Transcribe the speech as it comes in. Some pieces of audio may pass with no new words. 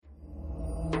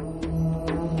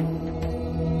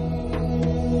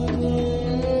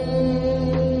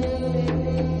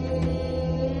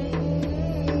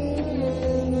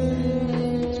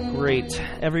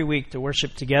every week to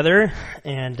worship together.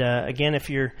 And again, if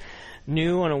you're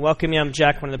new, I want to welcome you. I'm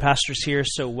Jack, one of the pastors here,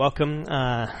 so welcome.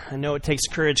 I know it takes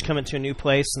courage coming to a new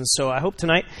place, and so I hope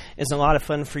tonight is a lot of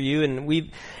fun for you. And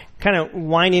we've kind of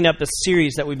winding up a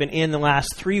series that we've been in the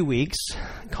last 3 weeks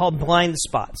called Blind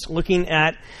Spots, looking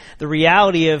at the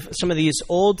reality of some of these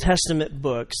Old Testament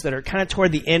books that are kind of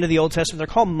toward the end of the Old Testament. They're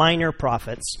called minor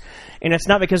prophets. And it's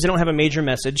not because they don't have a major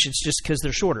message. It's just because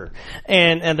they're shorter.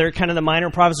 And they're kind of the minor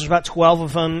prophets. There's about 12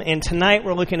 of them. And tonight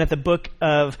we're looking at the book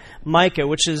of Micah,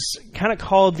 which is kind of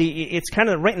called it's kind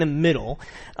of right in the middle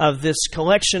of this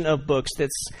collection of books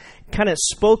that's kind of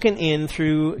spoken in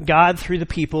through God, through the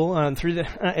people,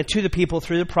 to the people,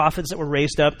 through the prophets that were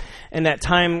raised up in that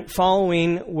time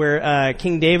following where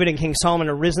King David and King Solomon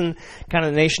had risen, kind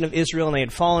of the nation of Israel, and they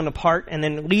had fallen apart, and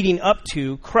then leading up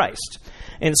to Christ.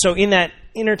 And so in that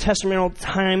intertestamental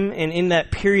time and in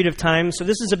that period of time, so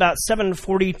this is about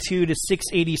 742 to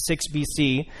 686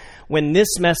 BC, when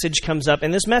this message comes up.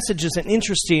 And this message is an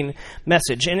interesting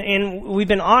message. And we've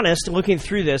been honest looking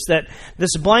through this, that this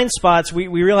blind spots, we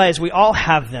realize we all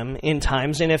have them in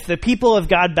times. And if the people of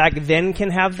God back then can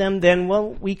have them, then,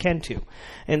 well, we can too.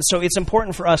 And so it's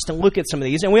important for us to look at some of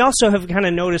these. And we also have kind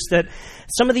of noticed that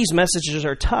some of these messages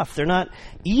are tough. They're not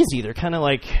easy. They're kind of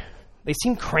like, they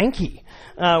seem cranky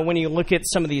when you look at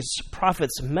some of these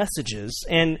prophets' messages.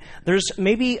 And there's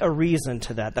maybe a reason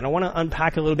to that I want to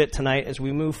unpack a little bit tonight as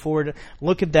we move forward.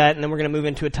 Look at that, and then we're going to move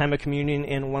into a time of communion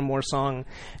and one more song,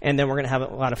 and then we're going to have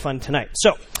a lot of fun tonight.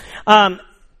 So,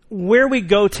 where we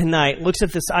go tonight looks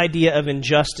at this idea of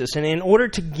injustice. And in order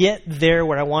to get there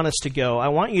where I want us to go, I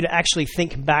want you to actually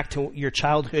think back to your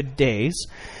childhood days.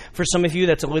 For some of you,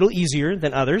 that's a little easier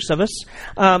than others of us.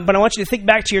 But I want you to think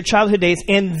back to your childhood days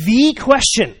and the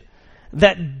question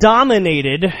that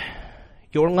dominated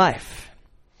your life.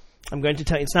 I'm going to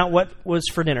tell you, it's not what was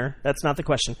for dinner. That's not the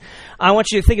question. I want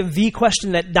you to think of the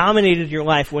question that dominated your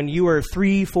life when you were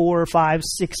 3, 4, 5,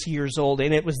 6 years old.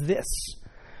 And it was this: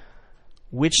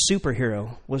 which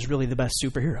superhero was really the best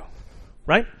superhero?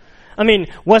 Right? I mean,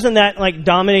 wasn't that like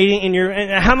dominating in your...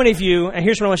 And how many of you... And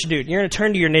here's what I want you to do. You're going to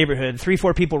turn to your neighborhood, 3,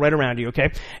 4 people right around you,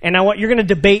 okay? And now you're going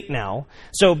to debate now.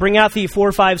 So bring out the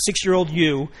 4, 5, 6-year-old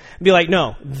you and be like,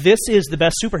 no, this is the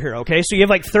best superhero, okay? So you have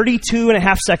like 32 and a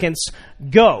half seconds.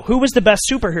 Go. Who was the best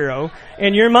superhero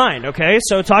in your mind, okay?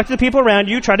 So talk to the people around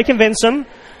you. Try to convince them.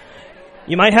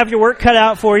 You might have your work cut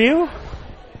out for you.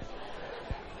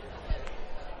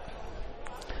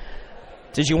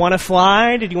 Did you want to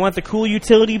fly? Did you want the cool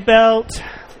utility belt?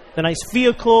 The nice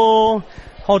vehicle?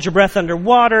 Hold your breath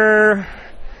underwater?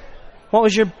 What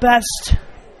was your best,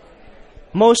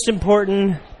 most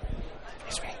important?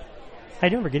 How you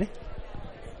doing, Brigitte?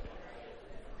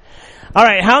 All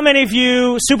right, how many of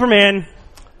you, Superman,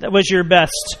 that was your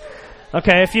best?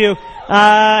 Okay,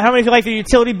 how many of you like the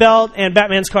utility belt and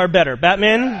Batman's car better?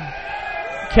 Batman?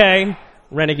 Okay,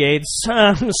 Renegades.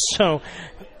 So...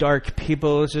 dark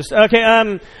people, just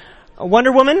okay.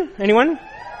 Wonder Woman, anyone?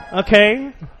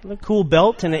 Okay, a cool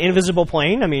belt and an invisible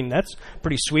plane. I mean, that's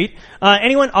pretty sweet.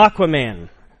 Anyone? Aquaman.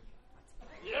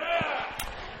 Yeah.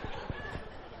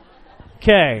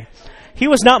 Okay, he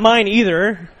was not mine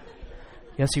either.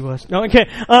 Yes, he was. No, okay.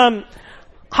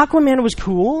 Aquaman was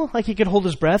cool. Like he could hold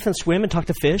his breath and swim and talk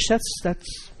to fish.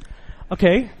 That's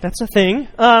okay. That's a thing.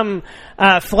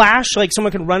 Flash, like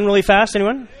someone can run really fast.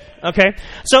 Anyone? Okay,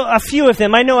 so a few of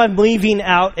them. I know I'm leaving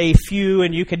out a few,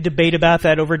 and you could debate about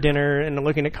that over dinner and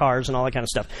looking at cars and all that kind of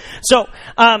stuff. So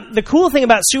the cool thing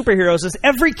about superheroes is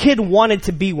every kid wanted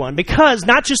to be one, because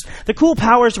not just the cool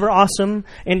powers were awesome,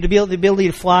 and to be able the ability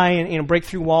to fly and break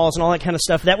through walls and all that kind of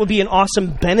stuff, that would be an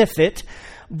awesome benefit.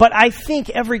 But I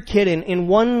think every kid in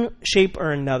one shape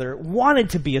or another wanted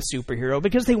to be a superhero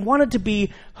because they wanted to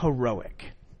be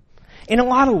heroic. In a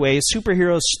lot of ways,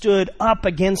 superheroes stood up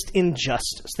against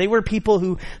injustice. They were people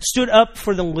who stood up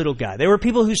for the little guy. They were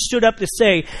people who stood up to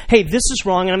say, hey, this is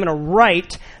wrong, and I'm going to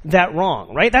right that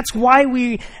wrong, right? That's why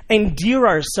we endear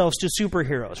ourselves to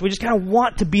superheroes. We just kind of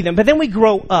want to be them. But then we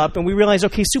grow up, and we realize,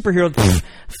 okay, superheroes,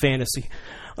 fantasy.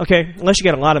 Okay, unless you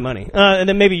got a lot of money. And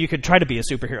then maybe you could try to be a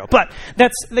superhero. But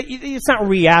it's not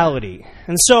reality.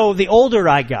 And so the older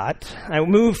I got, I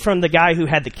moved from the guy who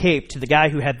had the cape to the guy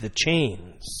who had the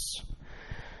chains.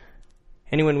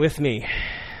 Anyone with me?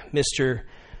 Mr.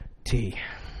 T.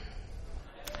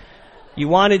 You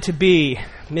wanted to be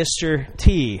Mr.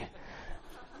 T.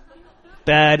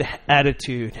 Bad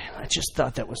attitude. I just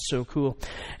thought that was so cool.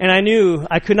 And I knew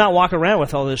I could not walk around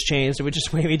with all those chains. It would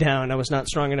just weigh me down. I was not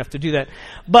strong enough to do that.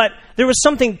 But there was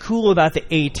something cool about the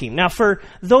A-Team. Now, for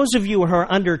those of you who are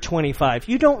under 25,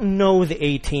 you don't know the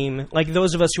A-Team like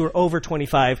those of us who are over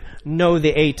 25 know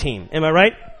the A-Team. Am I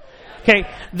right? Okay,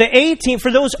 the A-Team,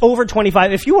 for those over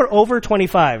 25, if you are over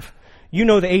 25, you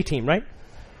know the A-Team, right?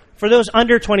 For those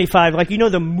under 25, like you know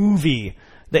the movie,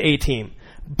 The A-Team.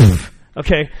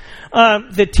 Okay.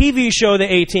 The TV show,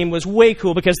 The A-Team, was way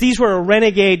cool because these were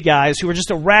renegade guys who were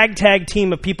just a ragtag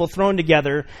team of people thrown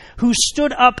together who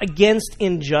stood up against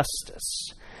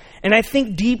injustice. And I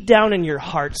think deep down in your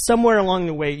heart, somewhere along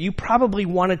the way, you probably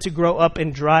wanted to grow up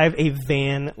and drive a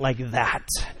van like that.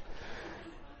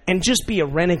 And just be a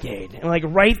renegade and like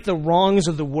right the wrongs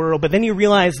of the world. But then you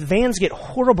realize vans get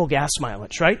horrible gas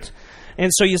mileage, right? And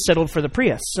so you settled for the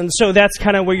Prius. And so that's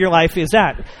kind of where your life is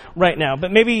at right now.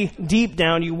 But maybe deep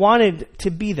down you wanted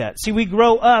to be that. See, we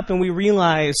grow up and we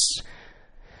realize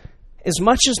as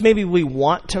much as maybe we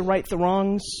want to right the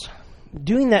wrongs,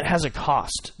 doing that has a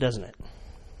cost, doesn't it?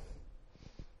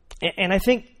 And I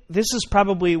think this is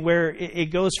probably where it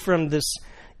goes from this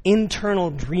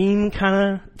internal dream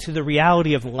kind of to the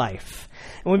reality of life.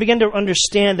 And we begin to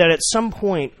understand that at some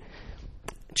point,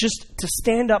 just to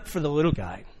stand up for the little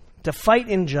guy, to fight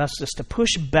injustice, to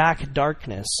push back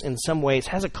darkness in some ways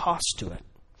has a cost to it.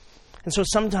 And so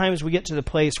sometimes we get to the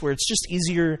place where it's just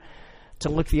easier to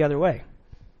look the other way.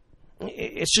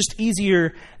 It's just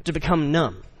easier to become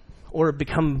numb or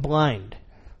become blind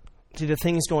to the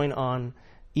things going on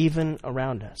even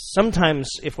around us. Sometimes,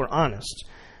 if we're honest,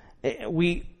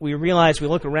 we realize we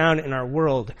look around in our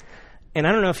world, and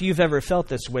I don't know if you've ever felt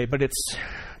this way, but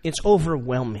it's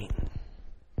overwhelming.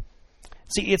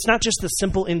 See, it's not just the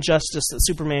simple injustice that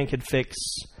Superman could fix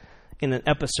in an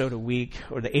episode a week,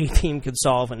 or the A-Team could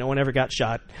solve and no one ever got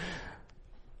shot.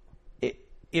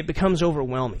 It becomes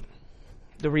overwhelming.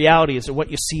 The reality is that what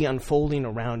you see unfolding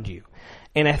around you.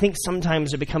 And I think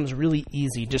sometimes it becomes really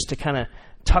easy just to kind of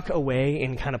tuck away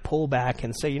and kind of pull back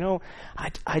and say, you know,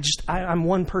 I'm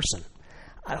one person.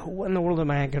 What in the world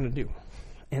am I going to do?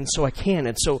 And so I can.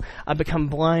 And so I become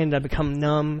blind. I become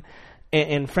numb.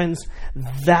 And friends,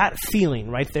 that feeling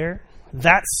right there,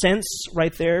 that sense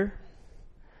right there,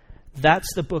 that's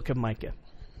the book of Micah.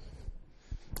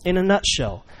 In a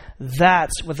nutshell,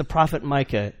 that's what the prophet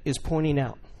Micah is pointing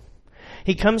out.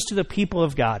 He comes to the people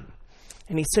of God,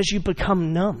 and he says, you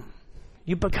become numb.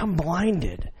 You become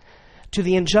blinded to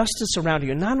the injustice around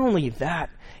you. And not only that,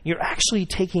 you're actually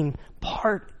taking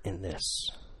part in this.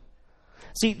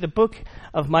 See, the book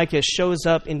of Micah shows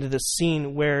up into the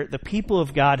scene where the people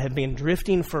of God have been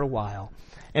drifting for a while.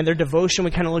 And their devotion,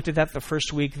 we kind of looked at that the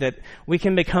first week, that we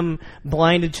can become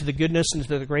blinded to the goodness and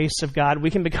to the grace of God. We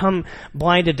can become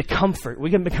blinded to comfort. We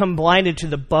can become blinded to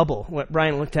the bubble, what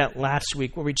Brian looked at last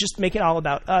week, where we just make it all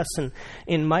about us. And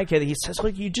in Micah, he says,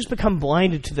 look, you just become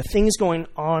blinded to the things going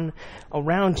on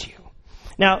around you.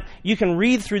 Now, you can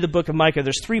read through the book of Micah.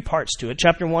 There's 3 parts to it.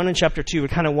 Chapter 1 and chapter 2 are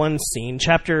kind of one scene.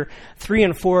 Chapter 3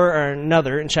 and 4 are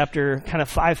another. And chapter kind of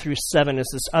 5 through 7 is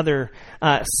this other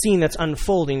scene that's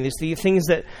unfolding. These the things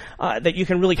that you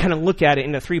can really kind of look at it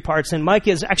into 3 parts. And Micah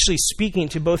is actually speaking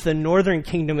to both the northern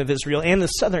kingdom of Israel and the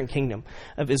southern kingdom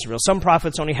of Israel. Some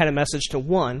prophets only had a message to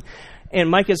one.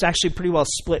 And Micah is actually pretty well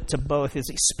split to both. He's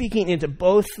speaking into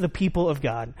both the people of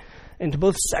God, into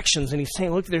both sections, and he's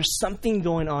saying, look, there's something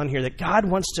going on here, that God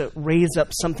wants to raise up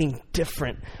something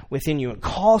different within you and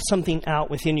call something out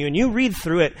within you. And you read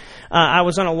through it. I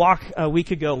was on a walk a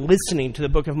week ago listening to the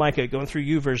book of Micah, going through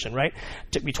YouVersion, right?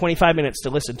 It took me 25 minutes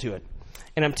to listen to it.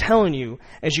 And I'm telling you,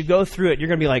 as you go through it, you're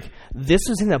going to be like, this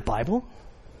is in the Bible?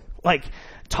 Like,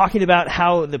 talking about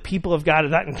how the people of God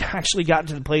have actually gotten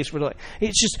to the place where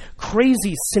it's just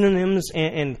crazy synonyms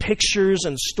and pictures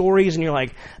and stories, and you're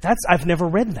like, I've never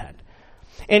read that.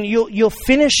 And you'll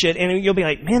finish it, and you'll be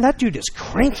like, man, that dude is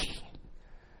cranky.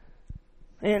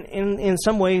 And in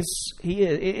some ways, he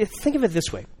is. Think of it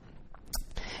this way.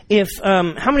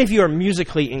 How many of you are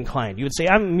musically inclined? You would say,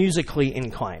 I'm musically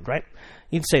inclined, right?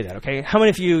 You'd say that, okay? How many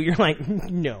of you, you're like,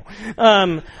 no.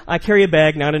 I carry a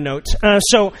bag, not a note.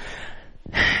 So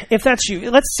if that's you,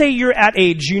 let's say you're at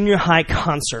a junior high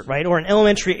concert, right? Or an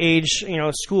elementary age,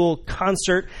 school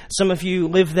concert. Some of you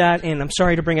live that, and I'm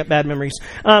sorry to bring up bad memories.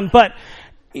 But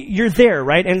you're there,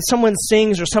 right? And someone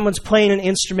sings or someone's playing an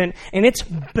instrument, and it's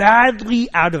badly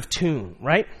out of tune,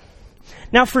 right?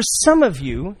 Now, for some of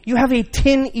you, you have a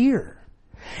tin ear.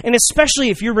 And especially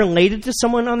if you're related to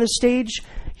someone on the stage,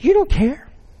 you don't care.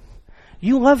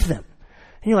 You love them.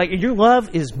 And you're like, your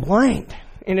love is blind.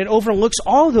 And it overlooks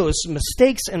all those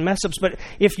mistakes and mess-ups. But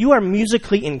if you are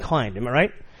musically inclined, am I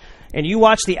right? And you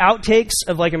watch the outtakes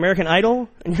of like American Idol,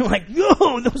 and you're like,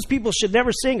 yo, those people should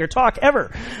never sing or talk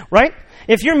ever, right?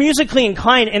 If you're musically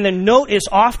inclined and the note is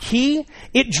off key,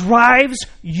 it drives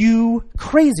you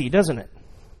crazy, doesn't it?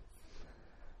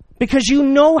 Because you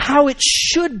know how it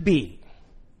should be.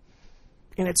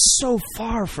 And it's so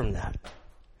far from that.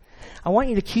 I want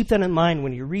you to keep that in mind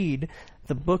when you read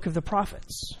the book of the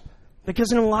prophets.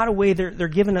 Because in a lot of ways, they're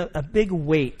given a big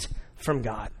weight from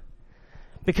God.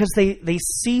 Because they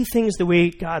see things the way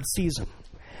God sees them.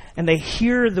 And they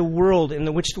hear the world in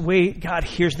the way God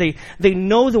hears. They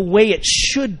know the way it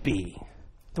should be.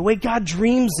 The way God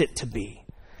dreams it to be.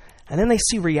 And then they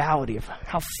see reality of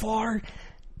how far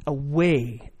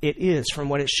away it is from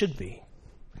what it should be.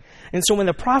 And so when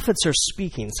the prophets are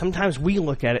speaking, sometimes we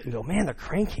look at it and go, man, they're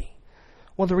cranky.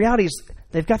 Well, the reality is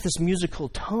they've got this musical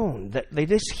tone that they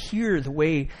just hear the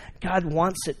way God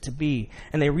wants it to be.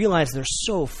 And they realize they're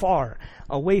so far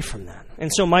away from that. And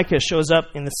so Micah shows up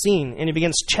in the scene and he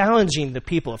begins challenging the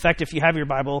people. In fact, if you have your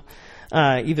Bible,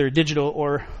 either digital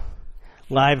or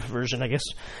live version, I guess,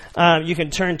 you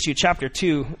can turn to chapter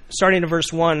 2, starting at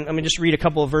verse 1. Let me just read a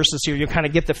couple of verses here. You'll kind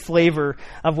of get the flavor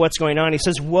of what's going on. He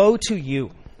says, "Woe to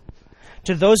you,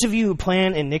 to those of you who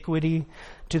plan iniquity,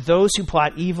 to those who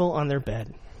plot evil on their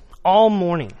bed, all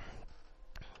morning.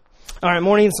 All right,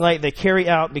 morning's light they carry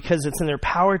out because it's in their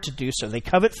power to do so. They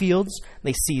covet fields,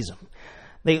 they seize them.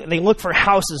 They look for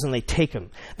houses and they take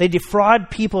them. They defraud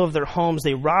people of their homes.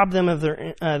 They rob them of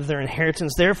their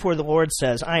inheritance. Therefore, the Lord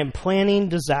says, I am planning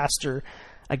disaster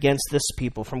against this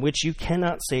people from which you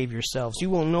cannot save yourselves. You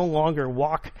will no longer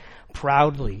walk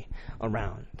proudly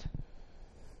around."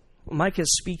 Micah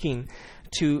is speaking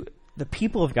to the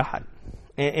people of God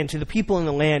and to the people in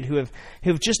the land who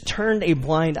have just turned a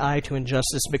blind eye to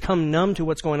injustice, become numb to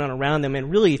what's going on around them,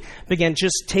 and really began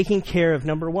just taking care of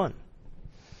number one.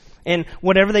 And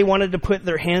whatever they wanted to put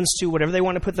their hands to, whatever they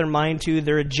wanted to put their mind to,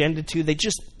 their agenda to, they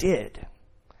just did.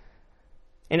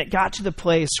 And it got to the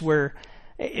place where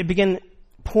it began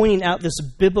pointing out this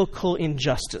biblical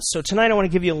injustice. So tonight I want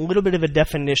to give you a little bit of a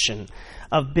definition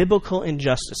of biblical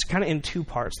injustice, kind of in two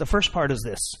parts. The first part is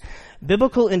this.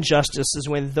 Biblical injustice is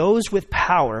when those with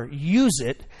power use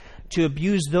it to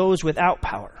abuse those without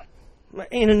power.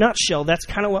 In a nutshell, that's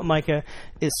kind of what Micah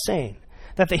is saying.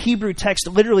 That the Hebrew text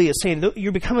literally is saying that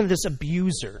you're becoming this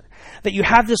abuser. That you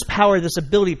have this power, this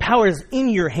ability. Power is in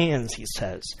your hands, he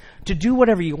says, to do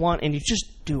whatever you want, and you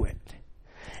just do it.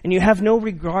 And you have no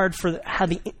regard for how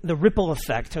the ripple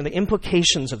effect or the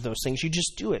implications of those things. You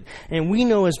just do it. And we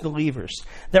know as believers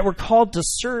that we're called to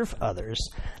serve others,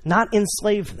 not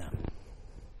enslave them.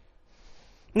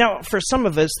 Now, for some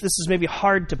of us, this is maybe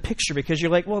hard to picture because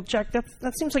you're like, well, Jack,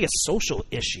 that seems like a social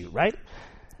issue, right?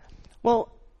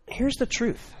 Well, here's the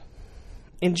truth.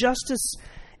 Injustice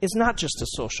is not just a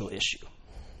social issue.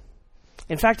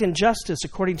 In fact, injustice,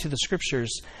 according to the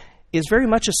scriptures, is very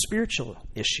much a spiritual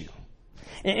issue.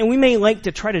 And we may like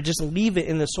to try to just leave it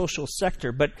in the social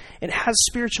sector, but it has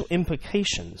spiritual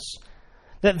implications.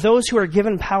 That those who are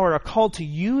given power are called to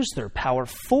use their power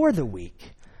for the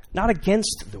weak, not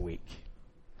against the weak.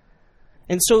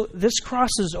 And so this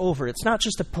crosses over. It's not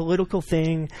just a political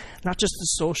thing, not just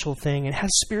a social thing. It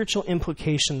has spiritual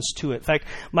implications to it. In fact,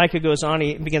 Micah goes on,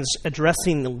 he begins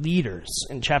addressing the leaders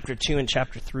in chapter 2 and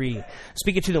chapter 3,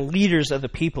 speaking to the leaders of the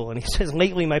people. And he says,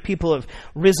 lately my people have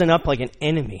risen up like an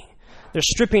enemy. They're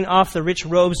stripping off the rich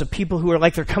robes of people who are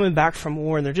like they're coming back from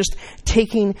war, and they're just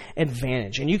taking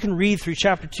advantage. And you can read through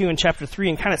chapter 2 and chapter 3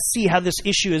 and kind of see how this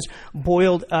issue is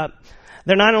boiled up.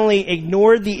 They're not only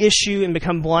ignored the issue and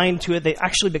become blind to it, they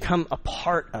actually become a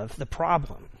part of the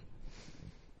problem.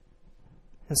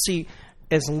 And see,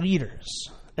 as leaders,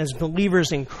 as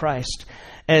believers in Christ,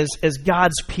 as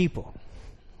God's people,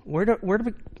 we're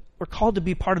called to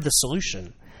be part of the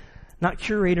solution, not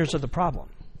curators of the problem.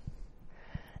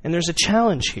 And there's a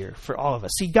challenge here for all of us.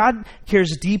 See, God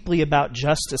cares deeply about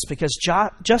justice because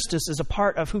justice is a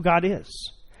part of who God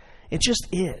is. It just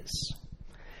is.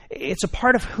 It's a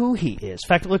part of who he is. In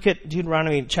fact, look at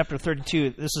Deuteronomy chapter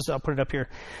 32. I'll put it up here.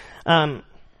 It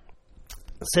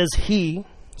says, he,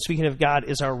 speaking of God,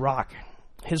 is our rock.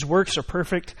 His works are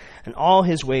perfect and all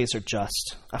his ways are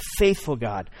just. A faithful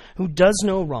God who does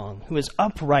no wrong, who is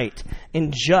upright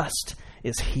and just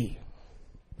is he.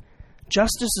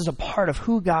 Justice is a part of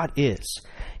who God is.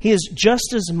 He is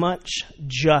just as much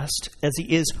just as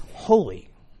he is holy.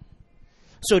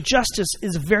 So justice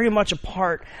is very much a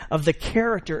part of the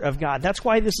character of God. That's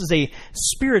why this is a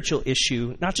spiritual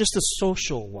issue, not just a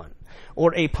social one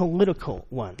or a political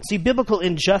one. See, biblical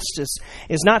injustice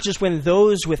is not just when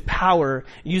those with power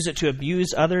use it to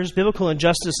abuse others. Biblical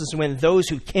injustice is when those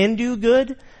who can do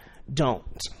good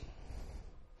don't.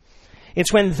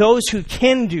 It's when those who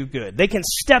can do good, they can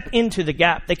step into the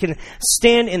gap, they can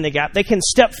stand in the gap, they can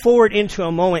step forward into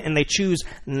a moment and they choose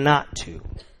not to.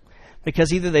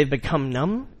 Because either they've become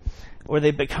numb or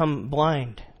they've become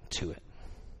blind to it.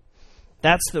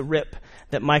 That's the rip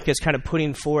that Micah is kind of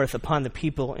putting forth upon the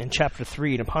people in chapter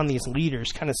 3 and upon these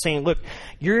leaders, kind of saying, look,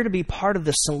 you're to be part of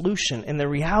the solution, and the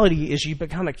reality is you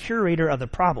become a curator of the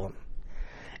problem.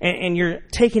 And you're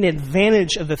taking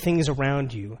advantage of the things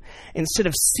around you instead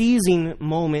of seizing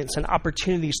moments and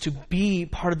opportunities to be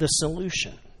part of the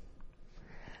solution.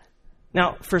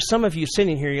 Now, for some of you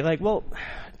sitting here, you're like, well,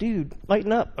 dude,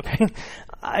 lighten up, okay?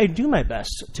 I do my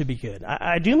best to be good.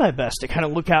 I do my best to kind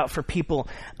of look out for people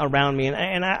around me,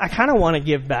 and I kind of want to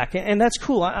give back, and that's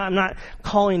cool. I'm not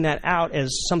calling that out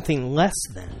as something less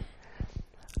than.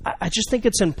 I just think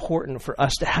it's important for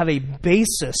us to have a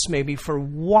basis maybe for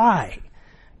why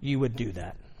you would do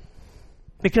that.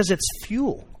 Because it's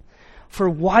fuel for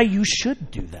why you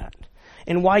should do that.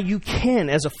 And why you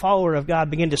can, as a follower of God,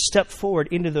 begin to step forward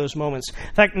into those moments.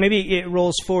 In fact, maybe it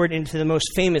rolls forward into the most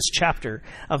famous chapter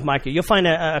of Micah. You'll find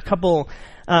a couple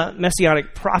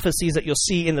messianic prophecies that you'll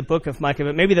see in the book of Micah,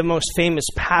 but maybe the most famous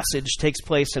passage takes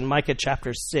place in Micah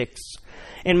chapter 6.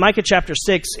 In Micah chapter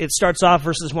 6, it starts off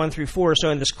verses 1 through 4,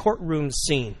 so in this courtroom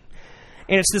scene.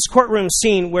 And it's this courtroom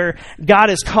scene where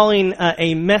God is calling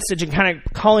a message and kind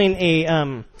of calling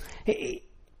in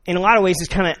a lot of ways, he's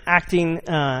kind of acting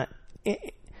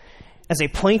as a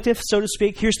plaintiff, so to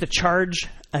speak. Here's the charge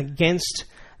against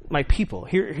my people.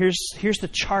 Here's the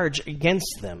charge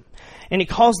against them. And he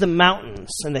calls the mountains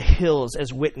and the hills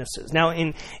as witnesses. Now,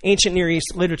 in ancient Near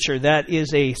East literature, that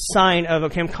is a sign of,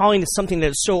 okay, I'm calling to something that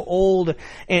is so old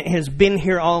and has been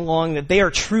here all along that they are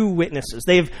true witnesses.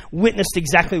 They've witnessed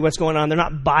exactly what's going on. They're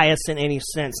not biased in any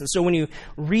sense. And so when you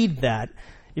read that,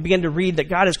 you begin to read that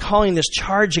God is calling this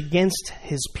charge against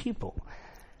his people.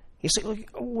 You say, look,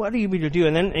 what are you going to do?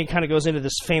 And then it kind of goes into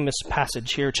this famous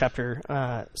passage here,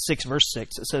 chapter 6, verse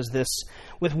 6. It says this,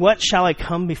 with what shall I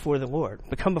come before the Lord?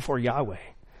 But come before Yahweh.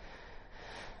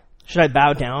 Should I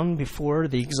bow down before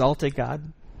the exalted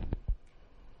God?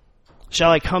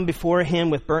 Shall I come before him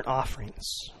with burnt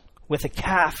offerings, with a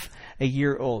calf a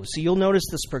year old? So you'll notice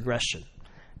this progression.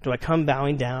 Do I come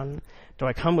bowing down? Do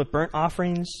I come with burnt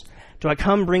offerings? Do I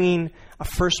come bringing a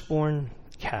firstborn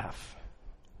calf?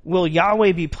 Will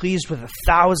Yahweh be pleased with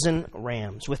 1,000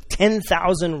 rams, with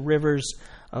 10,000 rivers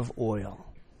of oil?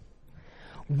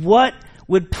 What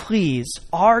would please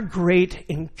our great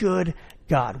and good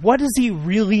God? What does he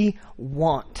really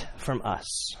want from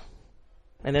us?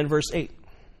 And then verse 8.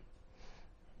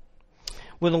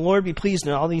 Will the Lord be pleased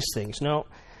in all these things? No.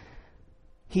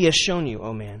 He has shown you,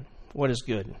 O man, what is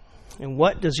good. And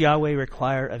what does Yahweh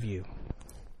require of you?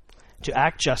 To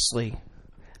act justly,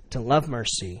 to love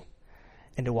mercy,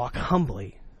 and to walk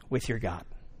humbly with your God.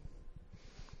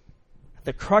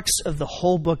 The crux of the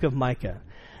whole book of Micah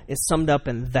is summed up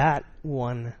in that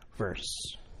one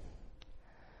verse.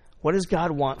 What does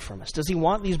God want from us? Does he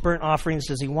want these burnt offerings?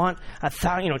 Does he want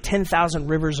 10,000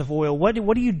 rivers of oil? What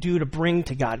do you do to bring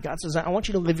to God? God says, I want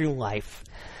you to live your life.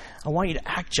 I want you to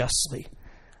act justly.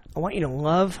 I want you to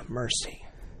love mercy.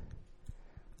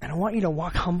 And I want you to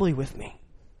walk humbly with me.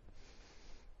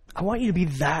 I want you to be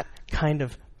that kind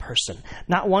of person,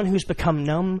 not one who's become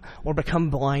numb or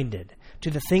become blinded to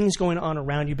the things going on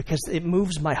around you, because it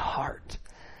moves my heart.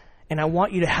 And I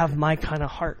want you to have my kind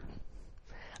of heart.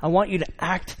 I want you to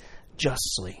act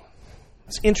justly.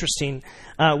 It's interesting.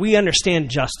 We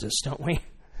understand justice, don't we?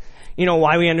 You know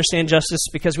why we understand justice?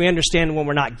 Because we understand when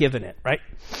we're not given it, right?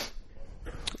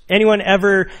 Anyone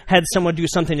ever had someone do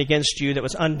something against you that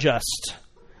was unjust?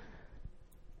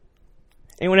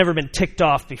 Anyone ever been ticked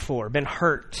off before, been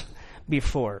hurt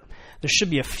before? There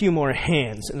should be a few more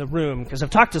hands in the room because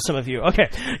I've talked to some of you. Okay,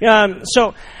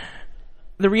 so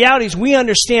the reality is we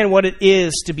understand what it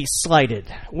is to be slighted.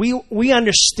 We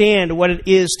understand what it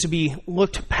is to be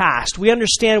looked past. We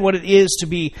understand what it is to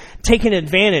be taken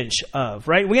advantage of,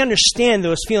 right? We understand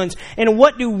those feelings. And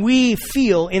what do we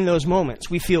feel in those moments?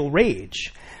 We feel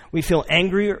rage. We feel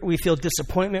angry. We feel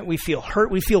disappointment. We feel hurt.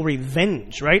 We feel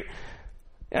revenge, right?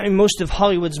 I mean, most of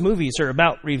Hollywood's movies are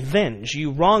about revenge.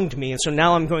 You wronged me, and so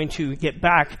now I'm going to get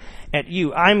back at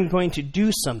you. I'm going to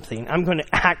do something. I'm going to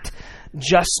act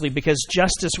justly because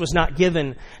justice was not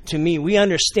given to me. We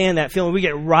understand that feeling. We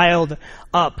get riled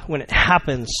up when it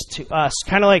happens to us.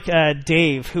 Kind of like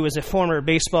Dave, who was a former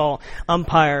baseball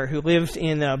umpire who lived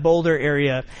in the Boulder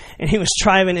area, and he was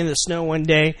driving in the snow one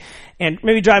day, and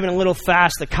maybe driving a little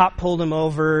fast. The cop pulled him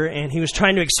over, and he was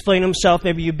trying to explain himself.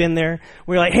 Maybe you've been there.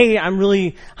 We're like, hey, I'm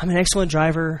an excellent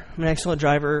driver.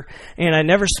 And I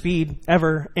never speed,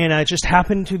 ever. And I just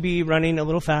happened to be running a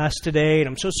little fast today, and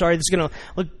I'm so sorry. This is going to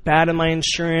look bad on my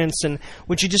insurance. And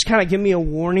would you just kind of give me a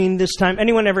warning this time?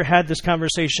 Anyone ever had this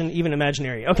conversation, even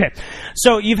imaginary? Okay.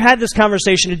 So you've had this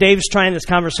conversation. Dave's trying this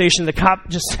conversation. The cop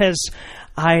just says,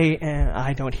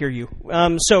 I don't hear you.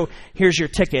 So here's your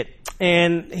ticket.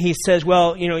 And he says,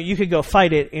 well, you could go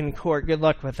fight it in court. Good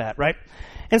luck with that, right?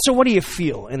 And so what do you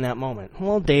feel in that moment?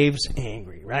 Well, Dave's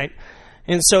angry, right?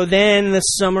 And so then the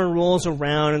summer rolls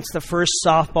around. It's the first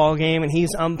softball game, and he's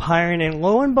umpiring. And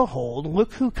lo and behold,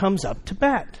 look who comes up to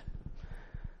bat.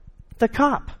 The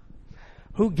cop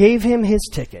who gave him his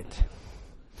ticket.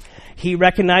 He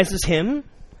recognizes him.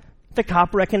 The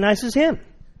cop recognizes him.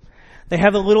 They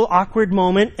have a little awkward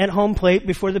moment at home plate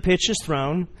before the pitch is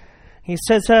thrown. He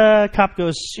says, cop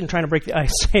goes, trying to break the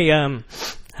ice, hey,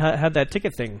 how'd that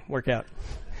ticket thing work out?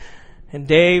 And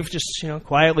Dave just,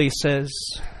 quietly says,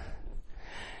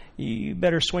 you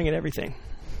better swing at everything.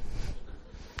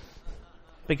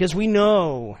 Because we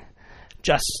know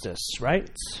justice, right?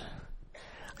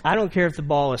 I don't care if the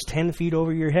ball is 10 feet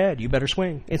over your head. You better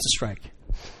swing. It's a strike.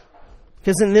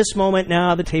 Because in this moment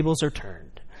now, the tables are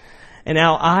turned. And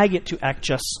now I get to act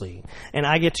justly. And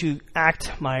I get to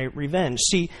act my revenge.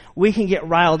 See, we can get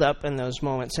riled up in those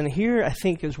moments. And here, I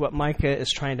think, is what Micah is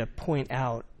trying to point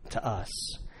out to us.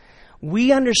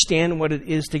 We understand what it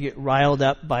is to get riled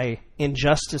up by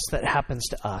injustice that happens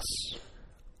to us.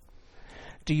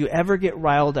 Do you ever get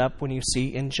riled up when you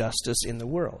see injustice in the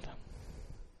world?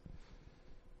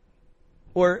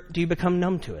 Or do you become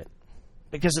numb to it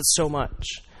because it's so much?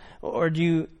 Or do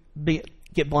you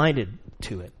get blinded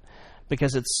to it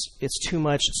because it's too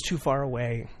much, it's too far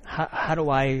away? How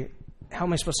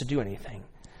am I supposed to do anything?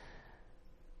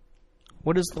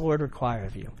 What does the Lord require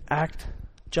of you? Act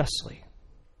justly.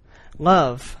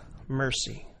 Love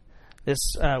mercy.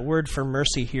 This word for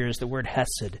mercy here is the word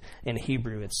hesed in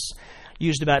Hebrew. It's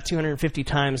used about 250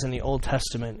 times in the Old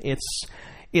Testament.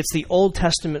 It's the Old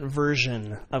Testament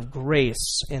version of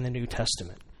grace in the New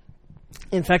Testament.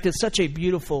 In fact, it's such a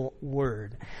beautiful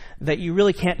word that you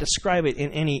really can't describe it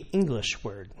in any English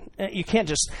word. You can't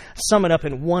just sum it up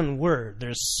in one word.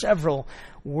 There's several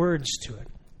words to it.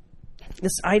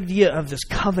 This idea of this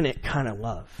covenant kind of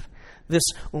love, this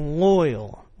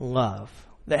loyal love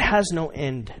that has no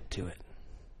end to it.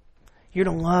 You're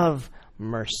to love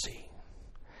mercy.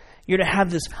 You're to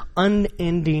have this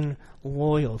unending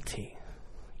loyalty.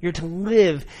 You're to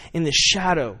live in the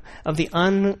shadow of the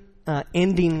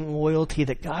unending loyalty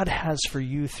that God has for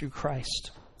you through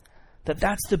Christ.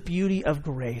 That's the beauty of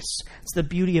grace. It's the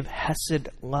beauty of hesed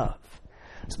love.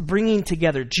 It's bringing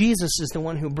together. Jesus is the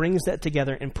one who brings that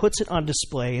together and puts it on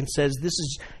display and says, this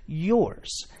is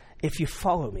yours if you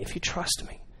follow me, if you trust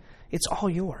me. It's all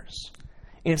yours.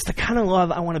 And it's the kind of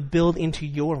love I want to build into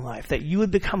your life, that you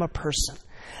would become a person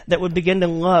that would begin to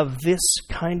love this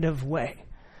kind of way.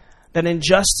 That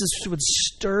injustice would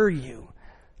stir you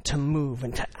to move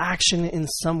and to action in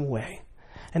some way.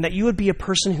 And that you would be a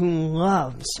person who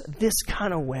loves this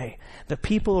kind of way, the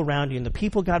people around you and the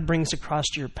people God brings across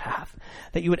your path.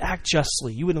 That you would act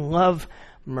justly. You would love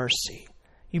mercy.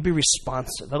 You'd be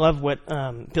responsive. I love what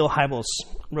Bill Hybels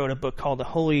wrote a book called The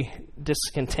Holy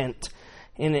Discontent.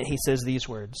 In it, he says these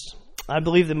words: I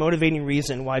believe the motivating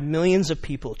reason why millions of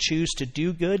people choose to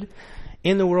do good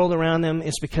in the world around them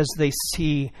is because they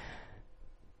see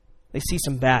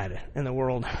some bad in the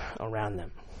world around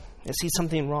them. They see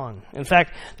something wrong. In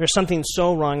fact, there's something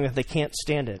so wrong that they can't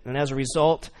stand it. And as a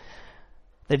result,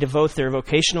 they devote their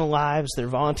vocational lives, their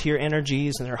volunteer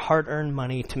energies, and their hard-earned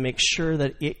money to make sure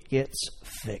that it gets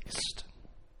fixed.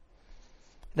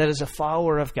 That is a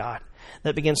follower of God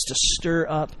that begins to stir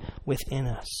up within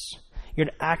us. You're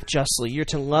to act justly. You're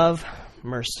to love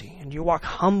mercy. And you walk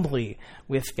humbly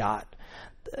with God.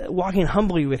 Walking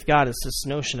humbly with God is this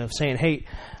notion of saying, hey,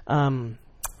 I'm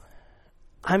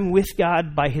with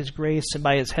God by His grace and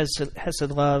by His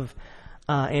hesed love,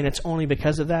 and it's only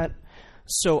because of that.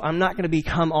 So I'm not going to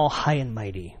become all high and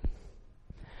mighty.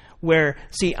 Where,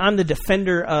 see, I'm the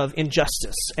defender of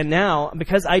injustice. And now,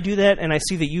 because I do that and I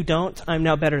see that you don't, I'm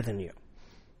now better than you.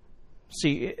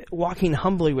 See, walking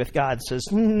humbly with God says,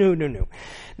 no.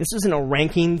 This isn't a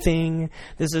ranking thing.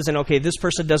 This isn't, okay, this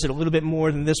person does it a little bit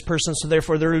more than this person, so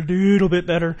therefore they're a little bit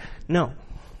better. No.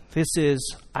 This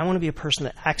is, I want to be a person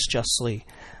that acts justly,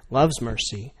 loves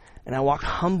mercy, and I walk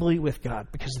humbly with God,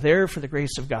 because there for the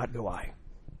grace of God go I.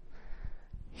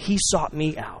 He sought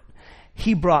me out.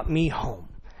 He brought me home.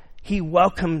 He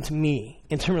welcomed me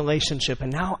into relationship,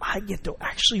 and now I get to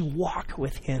actually walk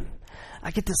with Him.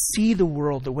 I get to see the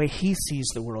world the way He sees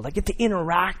the world. I get to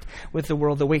interact with the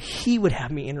world the way He would have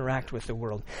me interact with the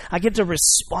world. I get to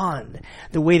respond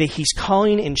the way that He's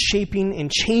calling and shaping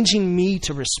and changing me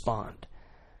to respond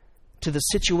to the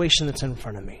situation that's in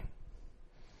front of me.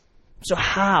 So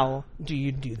how do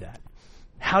you do that?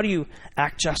 How do you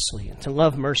act justly and to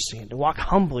love mercy and to walk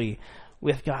humbly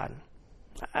with God?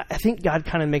 I think God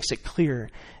kind of makes it clear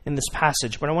in this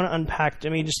passage, but I want to unpack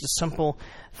just a simple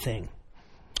thing.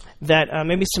 That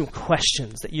maybe some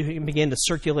questions that you can begin to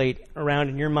circulate around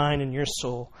in your mind and your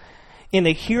soul. In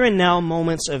the here and now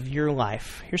moments of your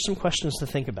life, here's some questions to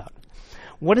think about.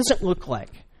 What does it look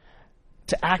like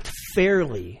to act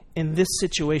fairly in this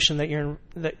situation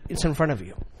that is in front of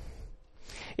you?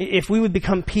 If we would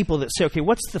become people that say, okay,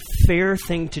 what's the fair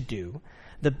thing to do,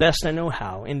 the best I know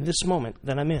how, in this moment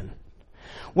that I'm in?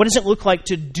 What does it look like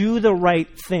to do the right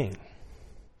thing?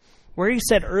 Where he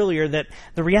said earlier that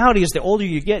the reality is the older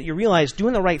you get, you realize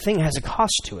doing the right thing has a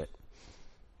cost to it.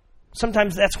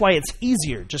 Sometimes that's why it's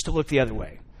easier just to look the other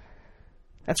way.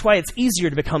 That's why it's easier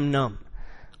to become numb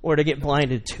or to get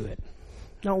blinded to it.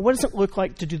 Now, what does it look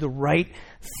like to do the right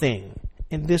thing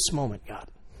in this moment, God?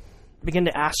 Begin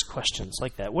to ask questions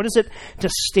like that. What is it to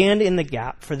stand in the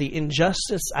gap for the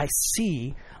injustice I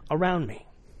see around me?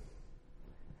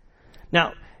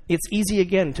 Now, it's easy,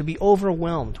 again, to be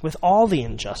overwhelmed with all the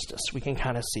injustice we can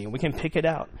kind of see, and we can pick it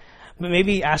out. But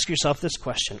maybe ask yourself this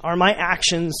question. Are my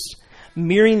actions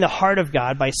mirroring the heart of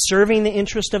God by serving the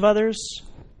interest of others?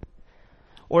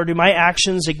 Or do my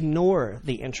actions ignore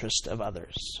the interest of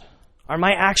others? Are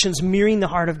my actions mirroring the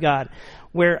heart of God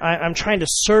where I'm trying to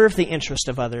serve the interest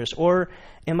of others? Or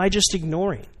am I just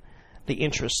ignoring the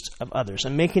interest of others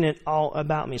and making it all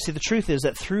about me? See, the truth is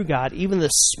that through God, even the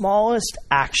smallest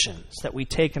actions that we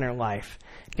take in our life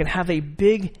can have a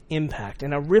big impact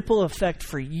and a ripple effect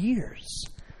for years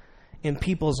in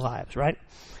people's lives, right?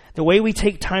 The way we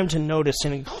take time to notice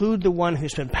and include the one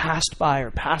who's been passed by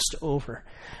or passed over,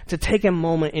 to take a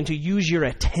moment and to use your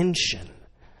attention,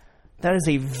 that is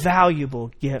a valuable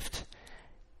gift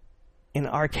in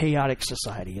our chaotic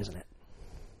society, isn't it?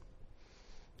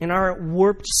 In our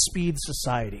warped speed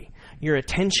society, your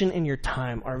attention and your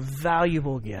time are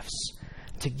valuable gifts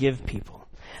to give people.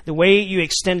 The way you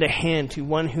extend a hand to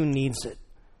one who needs it,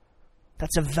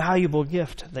 that's a valuable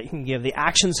gift that you can give. The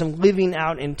actions of living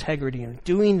out integrity and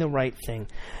doing the right thing.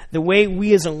 The way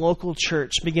we as a local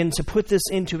church begin to put this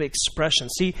into expression.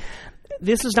 See,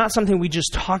 this is not something we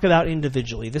just talk about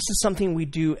individually. This is something we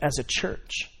do as a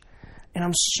church. And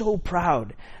I'm so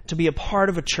proud to be a part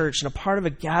of a church and a part of a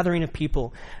gathering of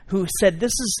people who said,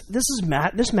 this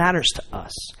matters to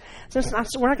us. So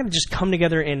we're not going to just come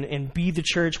together and be the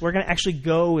church. We're going to actually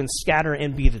go and scatter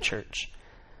and be the church.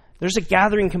 There's a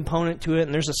gathering component to it,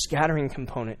 and there's a scattering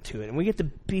component to it. And we get to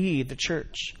be the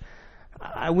church.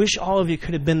 I wish all of you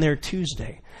could have been there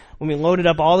Tuesday when we loaded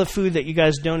up all the food that you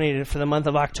guys donated for the month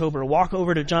of October. Walk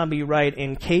over to John B. Wright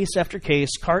and case after case,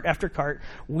 cart after cart,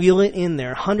 wheel it in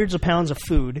there, hundreds of pounds of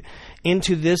food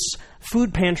into this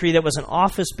food pantry that was an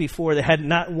office before that had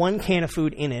not one can of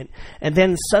food in it. And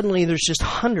then suddenly there's just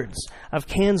hundreds of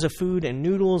cans of food and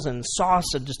noodles and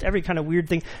sauce and just every kind of weird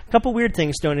thing. A couple weird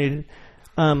things donated.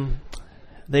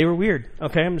 They were weird.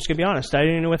 Okay, I'm just going to be honest. I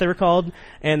didn't even know what they were called,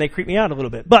 and they creeped me out a little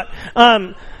bit. But,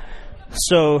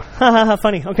 so,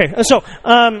 funny. Okay, so,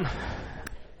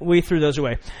 we threw those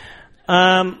away.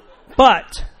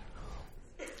 But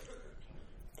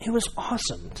it was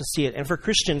awesome to see it. And for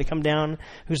Christian to come down,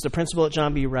 who's the principal at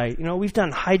John B. Wright, we've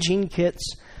done hygiene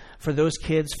kits for those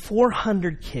kids,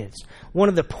 400 kids. One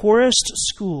of the poorest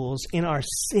schools in our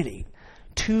city,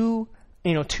 2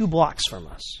 blocks from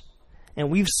us. And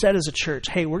we've said as a church,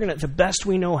 hey, we're going to, the best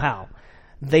we know how,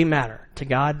 they matter to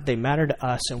God, they matter to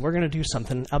us, and we're going to do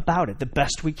something about it the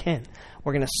best we can.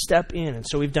 We're going to step in. And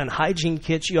so we've done hygiene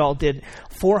kits. You all did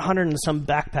 400 and some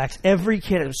backpacks. Every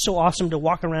kid, it was so awesome to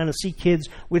walk around and see kids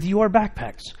with your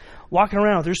backpacks, walking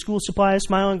around with their school supplies,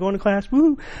 smiling, going to class,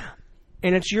 woo!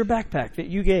 And it's your backpack that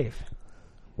you gave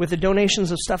with the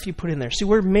donations of stuff you put in there. See,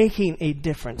 we're making a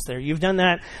difference there. You've done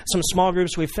that. Some small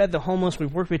groups. We've fed the homeless.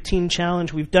 We've worked with Teen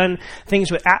Challenge. We've done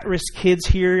things with at-risk kids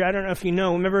here. I don't know if you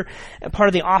know. Remember, part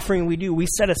of the offering we do, we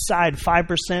set aside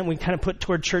 5%. We kind of put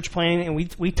toward church planning, and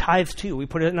we tithe too. We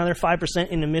put another 5%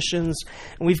 into missions.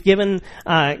 And we've given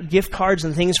gift cards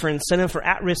and things for incentive for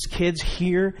at-risk kids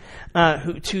here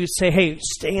to say, hey,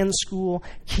 stay in school,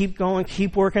 keep going,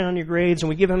 keep working on your grades. And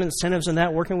we give them incentives in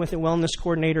that, working with a wellness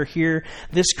coordinator here.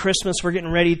 This Christmas, we're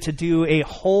getting ready to do a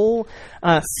whole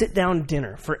sit-down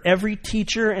dinner for every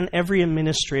teacher and every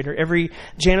administrator, every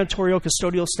janitorial,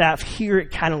 custodial staff here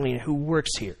at Catalina who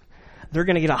works here. They're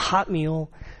going to get a hot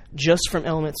meal just from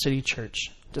Element City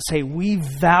Church to say, we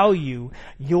value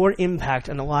your impact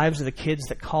on the lives of the kids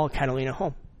that call Catalina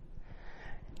home.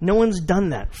 No one's done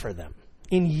that for them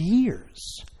in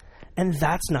years, and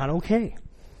that's not okay.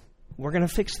 We're going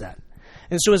to fix that.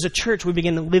 And so as a church, we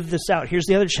begin to live this out. Here's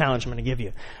the other challenge I'm going to give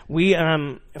you. We,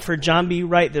 for John B.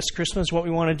 Wright this Christmas, what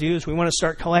we want to do is we want to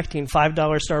start collecting $5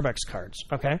 Starbucks cards,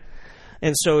 okay?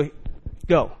 And so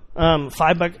go. $5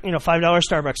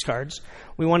 Starbucks cards.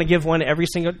 We want to give one to every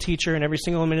single teacher and every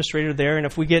single administrator there. And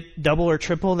if we get double or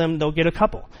triple, then they'll get a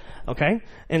couple. Okay?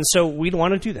 And so we'd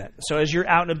want to do that. So as you're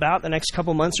out and about the next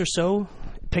couple months or so,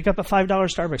 pick up a $5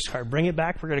 Starbucks card. Bring it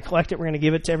back. We're going to collect it. We're going to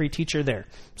give it to every teacher there.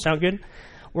 Sound good?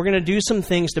 We're going to do some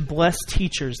things to bless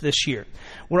teachers this year.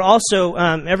 We're also,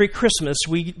 every Christmas,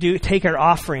 we do take our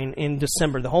offering in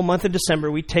December. The whole month of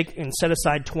December, we take and set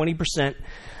aside 20%.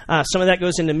 Some of that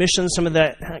goes into missions. Some of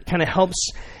that kind of helps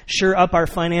shore up our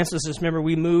finances. As remember,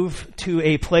 we moved to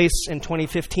a place in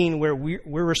 2015 where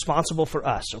we're responsible for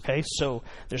us, okay? So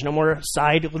there's no more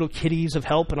side little kitties of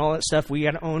help and all that stuff. We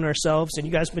got to own ourselves. And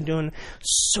you guys have been doing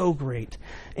so great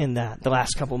in that the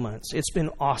last couple months. It's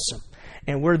been awesome.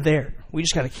 And we're there. We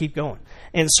just got to keep going.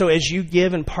 And so as you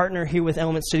give and partner here with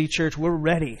Element City Church, we're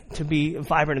ready to be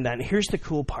vibrant in that. And here's the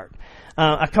cool part.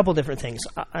 A couple different things.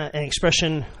 An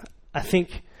expression, I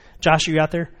think, Josh, are you out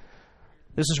there?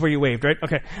 This is where you waved, right?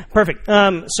 Okay, perfect.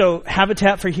 So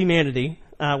Habitat for Humanity,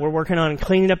 we're working on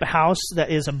cleaning up a house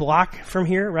that is a block from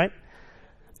here, right?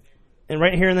 And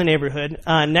right here in the neighborhood,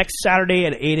 next Saturday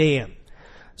at 8 a.m.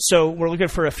 So we're looking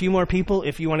for a few more people.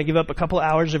 If you want to give up a couple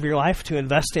hours of your life to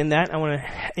invest in that, I want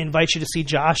to invite you to see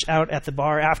Josh out at the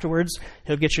bar afterwards.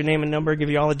 He'll get your name and number, give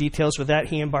you all the details with that.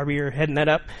 He and Barbie are heading that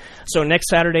up. So next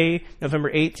Saturday,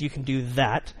 November 8th, you can do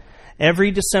that.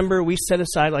 Every December, we set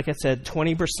aside, like I said,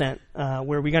 20%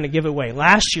 where we're going to give away.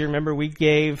 Last year, remember, we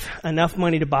gave enough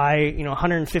money to buy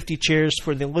 150 chairs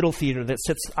for the little theater that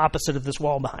sits opposite of this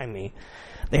wall behind me.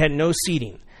 They had no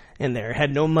seating in there,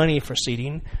 had no money for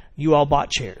seating. You all bought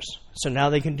chairs. So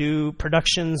now they can do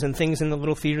productions and things in the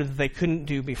little theater that they couldn't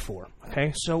do before.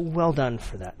 Okay, so well done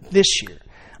for that. This year,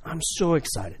 I'm so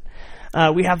excited.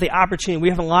 We have the opportunity, we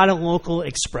have a lot of local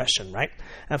expression, right,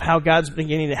 of how God's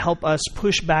beginning to help us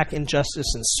push back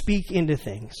injustice and speak into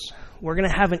things. We're going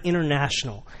to have an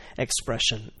international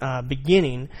expression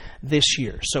beginning this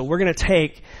year. So we're going to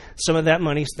take some of that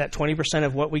money, that 20%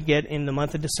 of what we get in the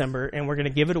month of December, and we're going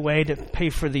to give it away to pay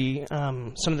for the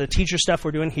some of the teacher stuff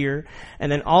we're doing here,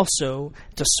 and then also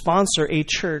to sponsor a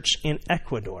church in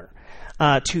Ecuador,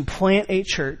 to plant a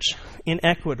church in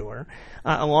Ecuador,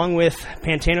 along with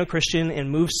Pantano Christian and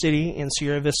Move City in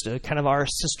Sierra Vista, kind of our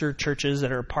sister churches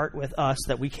that are a part with us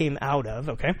that we came out of,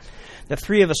 okay? The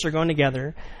three of us are going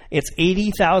together. It's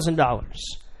 $80,000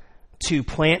 to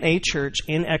plant a church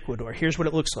in Ecuador. Here's what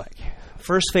it looks like.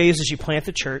 First phase is you plant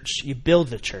the church, you build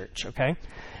the church, okay?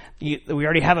 We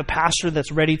already have a pastor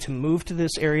that's ready to move to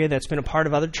this area that's been a part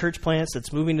of other church plants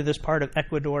that's moving to this part of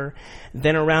Ecuador.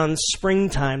 Then around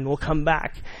springtime, we'll come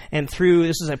back. And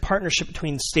this is a partnership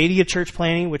between Stadia Church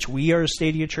Planting, which we are a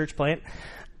Stadia Church Plant,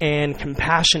 and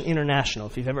Compassion International.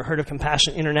 If you've ever heard of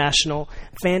Compassion International,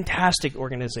 fantastic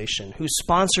organization who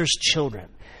sponsors children.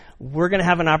 We're going to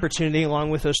have an opportunity, along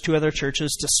with those two other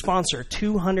churches, to sponsor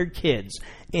 200 kids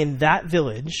in that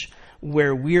village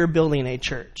where we're building a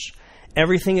church.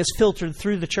 Everything is filtered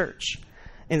through the church.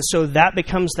 And so that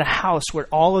becomes the house where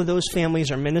all of those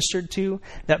families are ministered to.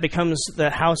 That becomes the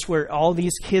house where all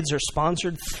these kids are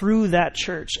sponsored through that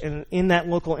church and in that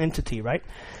local entity, right?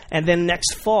 And then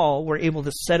next fall, we're able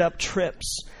to set up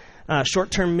trips,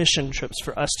 short-term mission trips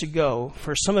for us to go,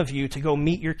 for some of you to go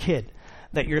meet your kid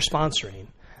that you're sponsoring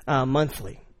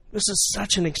monthly. This is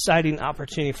such an exciting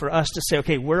opportunity for us to say,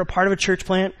 okay, we're a part of a church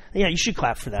plant. Yeah, you should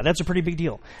clap for that. That's a pretty big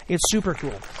deal. It's super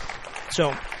cool.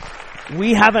 So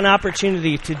we have an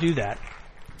opportunity to do that,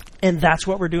 and that's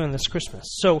what we're doing this Christmas.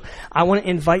 So I want to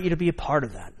invite you to be a part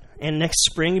of that. And next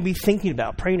spring, be thinking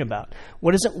about, praying about,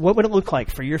 what would it look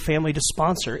like for your family to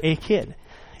sponsor a kid?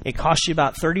 It costs you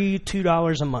about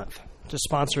 $32 a month to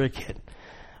sponsor a kid.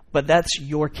 But that's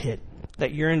your kid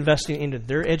that you're investing into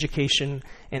their education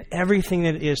and everything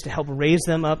that it is to help raise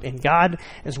them up in God,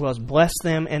 as well as bless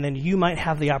them, and then you might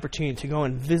have the opportunity to go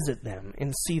and visit them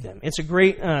and see them. It's a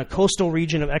great coastal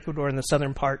region of Ecuador in the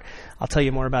southern part. I'll tell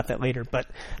you more about that later, but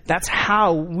that's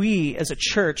how we as a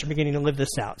church are beginning to live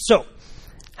this out. So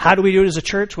how do we do it as a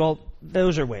church? Well,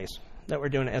 those are ways that we're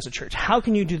doing it as a church. How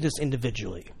can you do this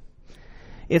individually?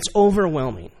 It's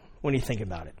overwhelming when you think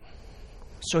about it.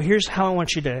 So here's how I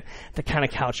want you to kind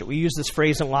of couch it. We use this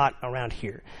phrase a lot around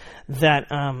here, that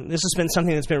this has been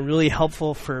something that's been really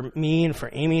helpful for me and for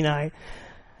Amy and I.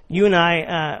 You and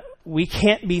I, we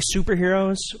can't be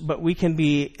superheroes, but we can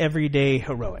be everyday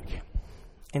heroic.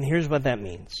 And here's what that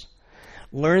means.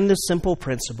 Learn the simple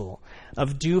principle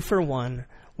of do for one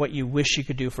what you wish you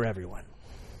could do for everyone.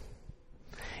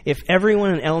 If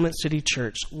everyone in Element City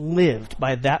Church lived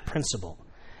by that principle,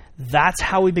 that's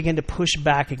how we begin to push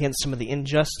back against some of the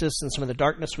injustice and some of the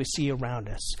darkness we see around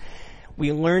us.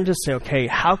 We learn to say, okay,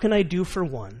 how can I do for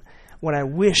one what I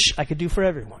wish I could do for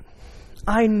everyone.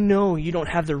 I know you don't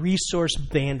have the resource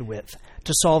bandwidth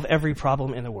to solve every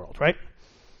problem in the world, right?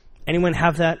 Anyone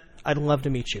have that? I'd love to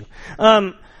meet you.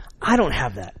 I don't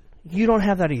have that. You don't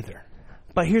have that either.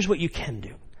 But here's what you can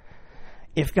do.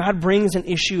 If God brings an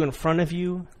issue in front of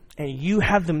you and you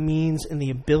have the means and the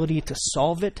ability to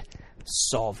solve it,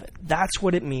 solve it. That's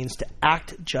what it means to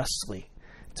act justly,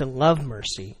 to love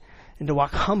mercy, and to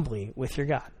walk humbly with your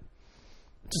God.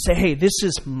 To say, hey, this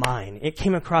is mine. It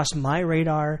came across my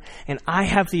radar, and I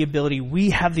have the ability, we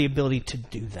have the ability to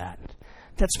do that.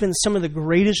 That's been some of the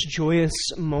greatest joyous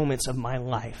moments of my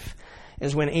life,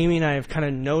 is when Amy and I have kind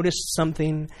of noticed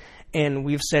something, and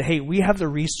we've said, hey, we have the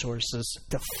resources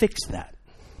to fix that.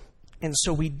 And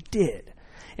so we did.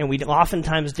 And we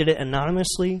oftentimes did it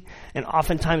anonymously, and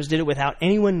oftentimes did it without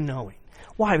anyone knowing.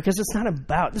 Why? Because this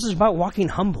is about walking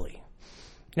humbly.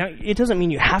 Now, it doesn't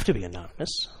mean you have to be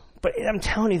anonymous, but I'm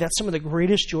telling you, that's some of the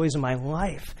greatest joys of my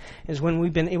life, is when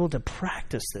we've been able to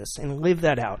practice this and live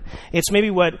that out. It's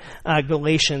maybe what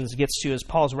Galatians gets to as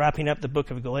Paul's wrapping up the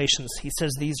book of Galatians. He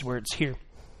says these words here.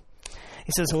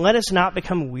 He says, let us not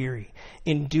become weary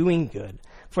in doing good,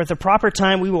 for at the proper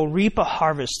time we will reap a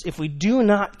harvest if we do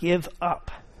not give up.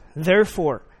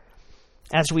 Therefore,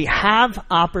 as we have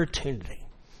opportunity,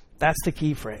 that's the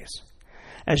key phrase.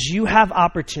 As you have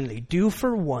opportunity, do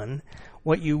for one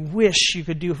what you wish you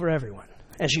could do for everyone.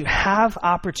 As you have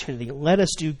opportunity, let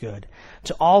us do good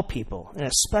to all people, and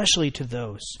especially to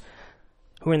those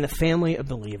who are in the family of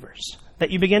believers, that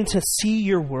you begin to see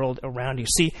your world around you.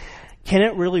 See, can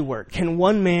it really work? Can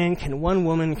one man, can one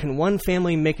woman, can one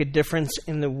family make a difference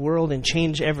in the world and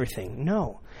change everything?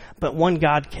 No, but one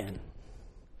God can.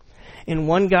 And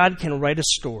one God can write a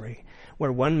story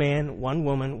where one man, one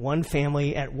woman, one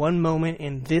family at one moment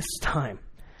in this time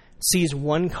sees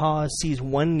one cause, sees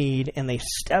one need, and they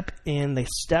step in, they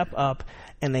step up,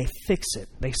 and they fix it.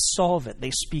 They solve it. They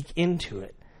speak into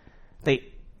it.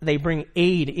 They bring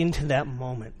aid into that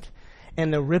moment.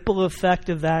 And the ripple effect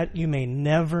of that, you may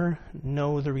never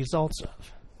know the results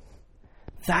of.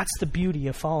 That's the beauty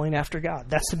of following after God.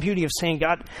 That's the beauty of saying,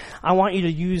 God, I want you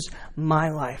to use my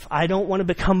life. I don't want to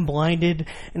become blinded,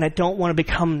 and I don't want to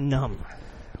become numb.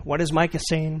 What is Micah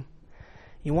saying?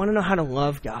 You want to know how to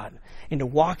love God and to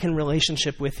walk in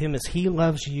relationship with him as he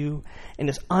loves you in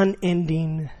this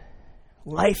unending,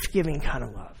 life-giving kind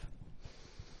of love.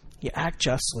 You act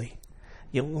justly.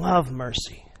 You love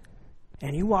mercy.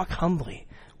 And you walk humbly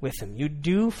with him. You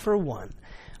do for one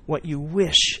what you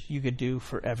wish you could do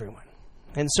for everyone.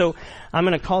 And so I'm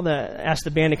going to ask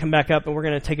the band to come back up, and we're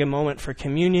going to take a moment for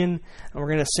communion, and we're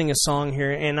going to sing a song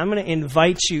here. And I'm going to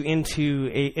invite you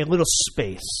into a little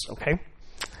space, okay?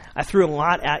 I threw a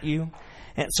lot at you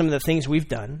at some of the things we've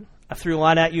done. I threw a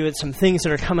lot at you at some things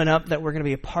that are coming up that we're going to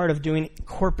be a part of doing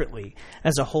corporately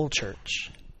as a whole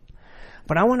church.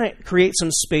 But I want to create some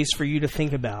space for you to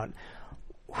think about,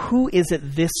 who is it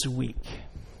this week?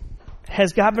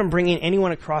 Has God been bringing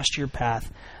anyone across your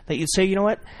path that you'd say, you know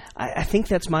what, I think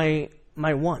that's my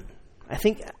one. I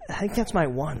think that's my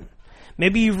one.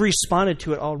 Maybe you've responded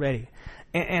to it already.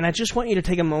 And I just want you to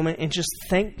take a moment and just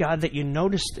thank God that you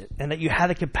noticed it and that you had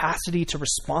the capacity to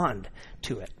respond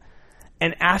to it.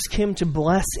 And ask him to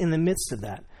bless in the midst of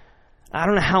that. I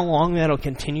don't know how long that'll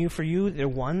continue for you, the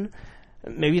one.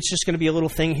 Maybe it's just going to be a little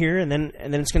thing here, and then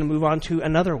it's going to move on to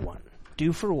another one.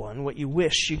 Do for one what you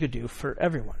wish you could do for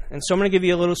everyone. And so I'm going to give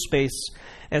you a little space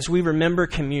as we remember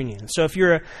communion. So if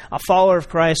you're a follower of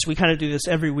Christ, we kind of do this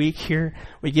every week here.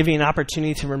 We give you an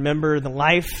opportunity to remember the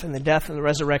life and the death and the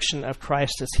resurrection of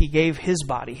Christ as he gave his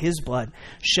body, his blood,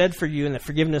 shed for you in the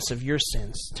forgiveness of your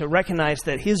sins. To recognize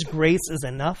that his grace is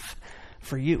enough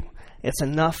for you. It's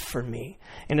enough for me.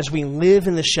 And as we live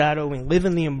in the shadow, we live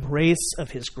in the embrace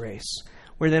of his grace,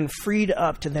 we're then freed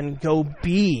up to then go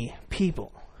be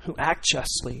people who act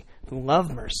justly, who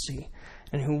love mercy,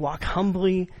 and who walk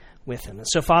humbly with him. And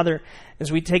so, Father,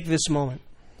 as we take this moment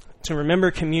to remember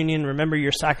communion, remember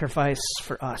your sacrifice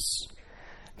for us,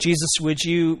 Jesus, would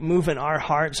you move in our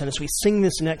hearts? And as we sing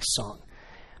this next song,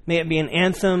 may it be an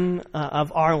anthem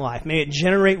of our life. May it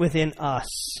generate within us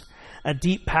a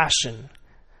deep passion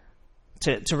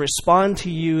to respond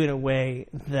to you in a way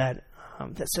that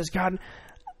says, God,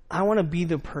 I want to be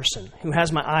the person who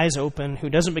has my eyes open, who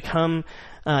doesn't become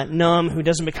numb, who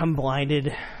doesn't become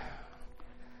blinded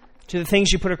to the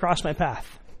things you put across my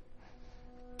path.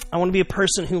 I want to be a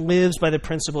person who lives by the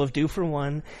principle of do for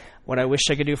one what I wish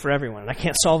I could do for everyone. I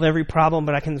can't solve every problem,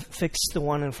 but I can fix the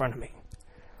one in front of me.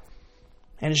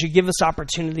 And as you give us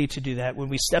opportunity to do that, when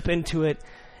we step into it,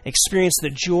 experience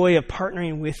the joy of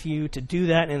partnering with you to do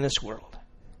that in this world.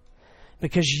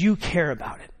 Because you care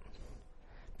about it.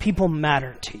 People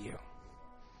matter to you.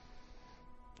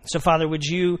 So, Father, would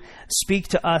you speak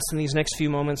to us in these next few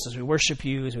moments as we worship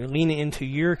you, as we lean into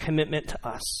your commitment to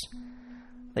us,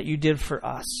 that you did for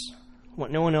us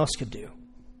what no one else could do.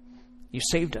 You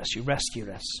saved us. You rescued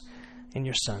us in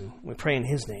your Son. We pray in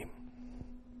his name.